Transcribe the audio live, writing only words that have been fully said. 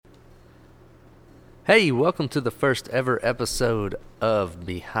Hey, welcome to the first ever episode of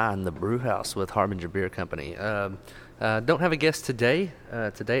Behind the Brewhouse with Harbinger Beer Company. Don't have a guest today.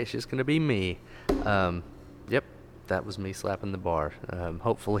 Today it's just going to be me. Yep, that was me slapping the bar.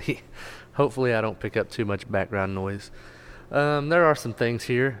 Hopefully, hopefully I don't pick up too much background noise. There are some things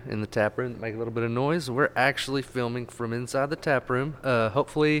here in the tap room that make a little bit of noise. We're actually filming from inside the tap room.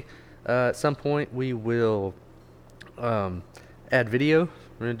 Hopefully, at some point we will add video.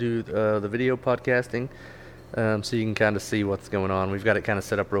 We're going to do the video podcasting so you can kind of see what's going on. We've got it kind of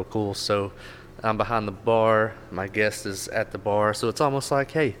set up real cool. So I'm behind the bar. My guest is at the bar. So it's almost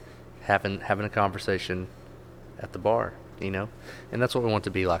like, hey, having a conversation at the bar, you know? And that's what we want to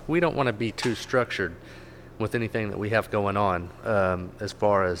be like. We don't want to be too structured with anything that we have going on as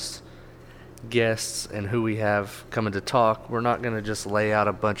far as guests and who we have coming to talk. We're not going to just lay out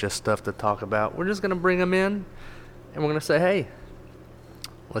a bunch of stuff to talk about. We're just going to bring them in and we're going to say, hey,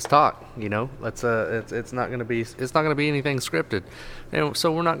 let's talk. You know, it's not going to be anything scripted.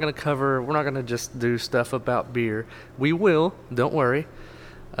 So we're not going to just do stuff about beer. We will, don't worry.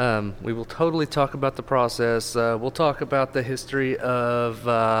 We will totally talk about the process. We'll talk about the history of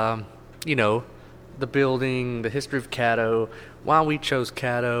the building, the history of Caddo, why we chose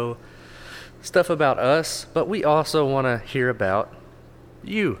Caddo, stuff about us, but we also want to hear about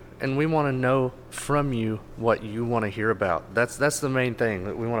you, and we want to know from you what you want to hear about. That's the main thing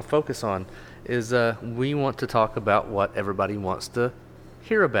that we want to focus on, is we want to talk about what everybody wants to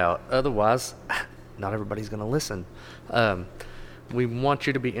hear about. Otherwise, not everybody's going to listen. We want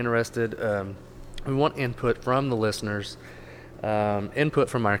you to be interested. We want input from the listeners, input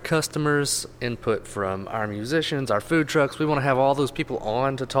from our customers, input from our musicians, our food trucks. We want to have all those people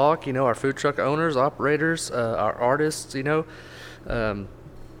on to talk, our food truck owners, operators, our artists,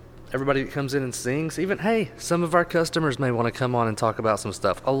 everybody that comes in and sings. Even, hey, some of our customers may want to come on and talk about some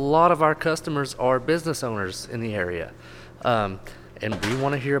stuff. A lot of our customers are business owners in the area, and we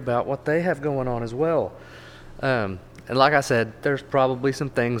want to hear about what they have going on as well. And like I said, there's probably some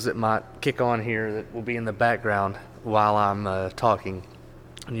things that might kick on here that will be in the background while I'm talking.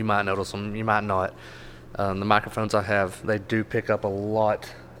 And you might notice them, you might not. The microphones I have, they do pick up a lot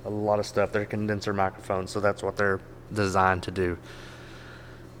of stuff. They're condenser microphones, so that's what they're designed to do.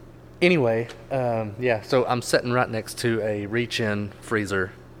 Anyway, so I'm sitting right next to a reach-in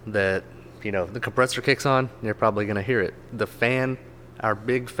freezer that, the compressor kicks on, you're probably going to hear it. The fan, our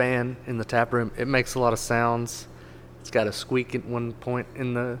big fan in the tap room, it makes a lot of sounds. It's got a squeak at one point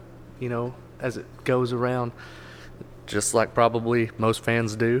in the, as it goes around, just like probably most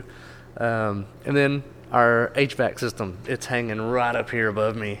fans do. And then our HVAC system, it's hanging right up here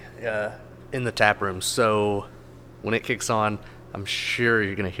above me in the tap room. So when it kicks on, I'm sure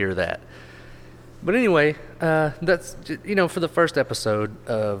you're going to hear that. But anyway, that's, for the first episode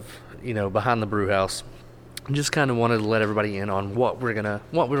of, Behind the Brewhouse, I just kind of wanted to let everybody in on what we're going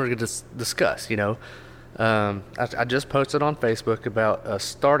to discuss, I just posted on Facebook about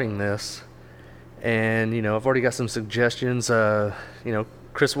starting this, and, I've already got some suggestions.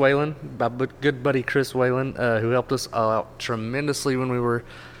 Chris Whalen, my good buddy Chris Whalen, who helped us out tremendously when we were,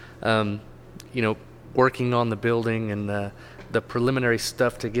 working on the building and the preliminary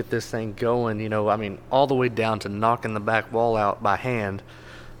stuff to get this thing going, all the way down to knocking the back wall out by hand.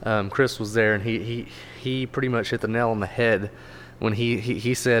 Chris was there, and he pretty much hit the nail on the head when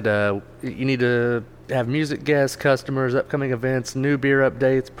he said, you need to have music guests, customers, upcoming events, new beer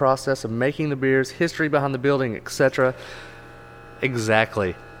updates, process of making the beers, history behind the building, etc.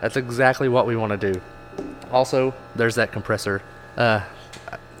 Exactly. That's exactly what we want to do. Also, there's that compressor. I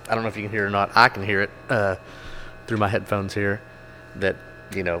don't know if you can hear it or not. I can hear it through my headphones here. That,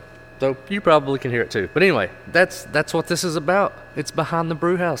 so you probably can hear it too. But anyway, that's what this is about. It's Behind the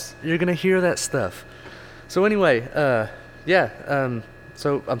Brewhouse. You're going to hear that stuff. So anyway,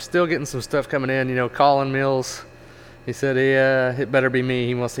 so I'm still getting some stuff coming in. Colin Mills, he said, it better be me.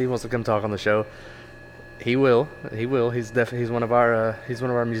 He wants to come talk on the show. He will. He's one of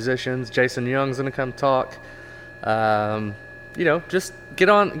our musicians. Jason Young's gonna come talk. Just get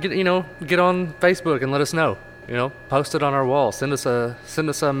on Facebook and let us know. Post it on our wall. Send us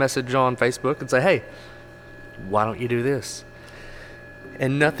a message on Facebook and say, hey, why don't you do this?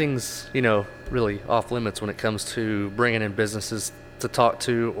 And nothing's really off limits when it comes to bringing in businesses to talk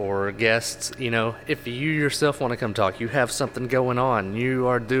to or guests. If you yourself want to come talk, you have something going on, you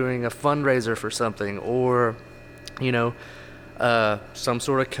are doing a fundraiser for something, or some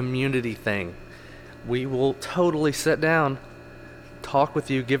sort of community thing, we will totally sit down, talk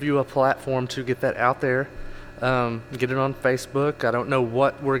with you, give you a platform to get that out there, get it on Facebook. I don't know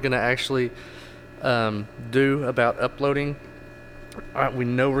what we're going to actually do about uploading All right, we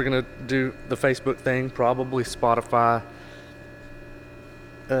know we're gonna do the Facebook thing, probably Spotify.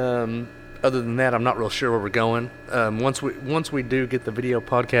 Other than that, I'm not real sure where we're going. Once we do get the video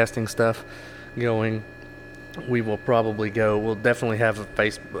podcasting stuff going, we will probably go. We'll definitely have a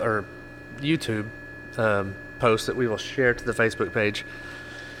Facebook or YouTube post that we will share to the Facebook page.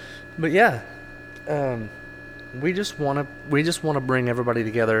 But yeah, we just want to bring everybody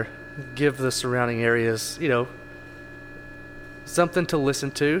together, give the surrounding areas, something to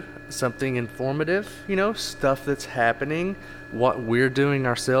listen to, something informative, stuff that's happening, what we're doing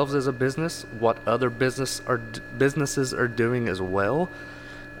ourselves as a business, what other businesses are doing as well.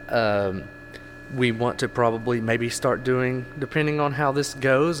 We want to probably maybe start doing, depending on how this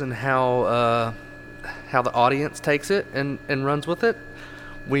goes and how the audience takes it and runs with it,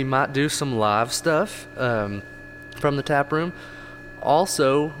 we might do some live stuff from the tap room.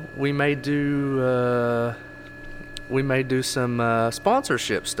 Also, we may do some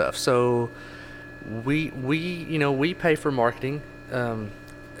sponsorship stuff. So we pay for marketing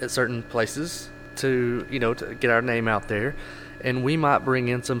at certain places to get our name out there, and we might bring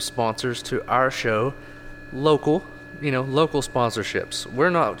in some sponsors to our show, local sponsorships. We're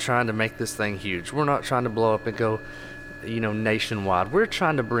not trying to make this thing huge. We're not trying to blow up and go nationwide. We're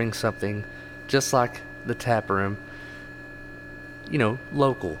trying to bring something just like the tap room,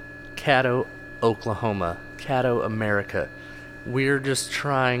 local, Caddo, Oklahoma, Caddo, America. We're just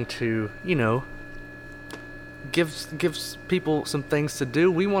trying to gives people some things to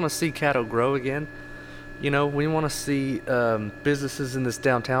do. We want to see Caddo grow again. We want to see businesses in this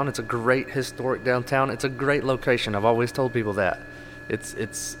downtown. It's a great historic downtown. It's a great location. I've always told people that. It's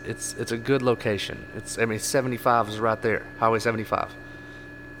a good location. 75 is right there, Highway 75.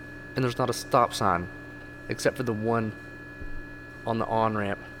 And there's not a stop sign except for the one on the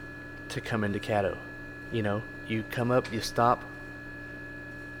on-ramp to come into Caddo. You come up, you stop,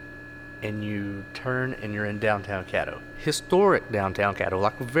 and you turn, and you're in downtown Caddo. Historic downtown Caddo,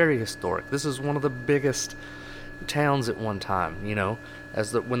 like very historic. This is one of the biggest towns at one time,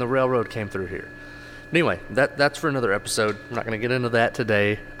 when the railroad came through here. Anyway, that's for another episode. I'm not going to get into that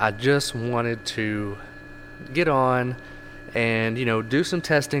today. I just wanted to get on and, do some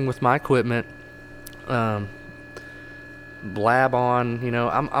testing with my equipment. Blab on,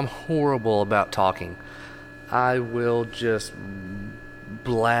 I'm horrible about talking. I will just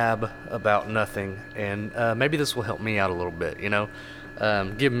blab about nothing, and maybe this will help me out a little bit,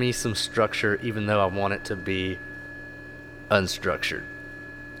 give me some structure, even though I want it to be unstructured.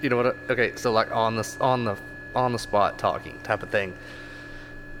 You know what? Okay, so like on the spot talking type of thing.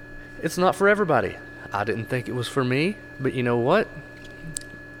 It's not for everybody. I didn't think it was for me, but you know what?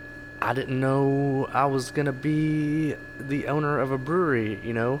 I didn't know I was gonna be the owner of a brewery,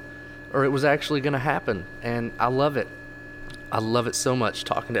 or it was actually gonna happen, and I love it. I love it so much,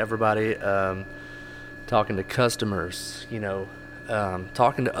 talking to everybody, talking to customers,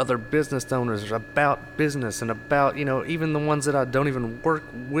 talking to other business owners about business and about, even the ones that I don't even work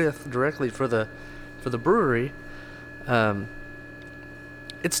with directly for the brewery.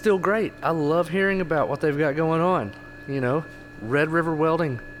 It's still great. I love hearing about what they've got going on. Red River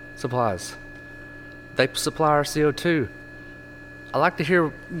Welding Supplies. They supply our CO2. I like to hear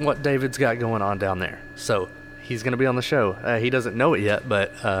what David's got going on down there. So he's going to be on the show. He doesn't know it yet,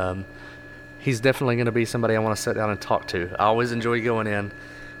 but he's definitely going to be somebody I want to sit down and talk to. I always enjoy going in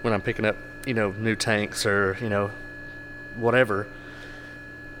when I'm picking up, new tanks or, whatever.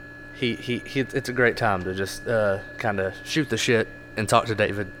 It's a great time to just kind of shoot the shit and talk to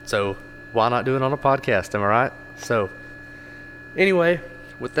David. So why not do it on a podcast? Am I right? So anyway,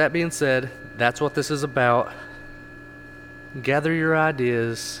 with that being said, that's what this is about. Gather your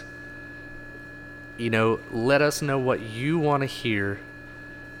ideas. Let us know what you want to hear,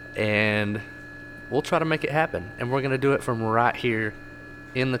 and we'll try to make it happen. And we're going to do it from right here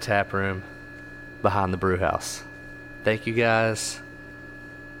in the tap room behind the brew house. Thank you guys.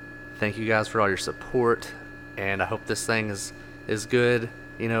 Thank you guys for all your support, and I hope this thing is good.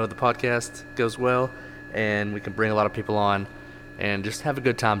 The podcast goes well, and we can bring a lot of people on and just have a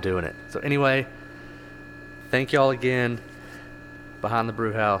good time doing it. So anyway, thank y'all again. Behind the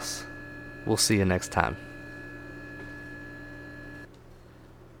brew house. We'll see you next time.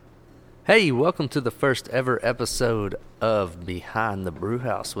 Hey, welcome to the first ever episode of Behind the Brew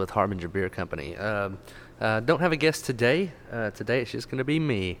House with Harbinger Beer Company. Don't have a guest today. Today it's just going to be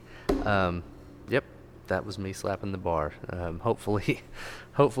me. Yep, that was me slapping the bar. Hopefully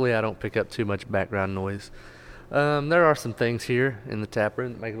I don't pick up too much background noise. There are some things here in the tap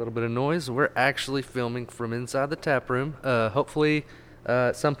room that make a little bit of noise. We're actually filming from inside the tap room. Hopefully,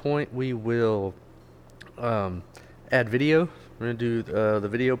 at some point we will add video We're gonna do the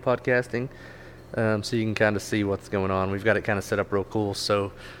video podcasting, so you can kind of see what's going on. We've got it kind of set up real cool.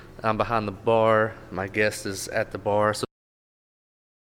 So I'm behind the bar. My guest is at the bar. So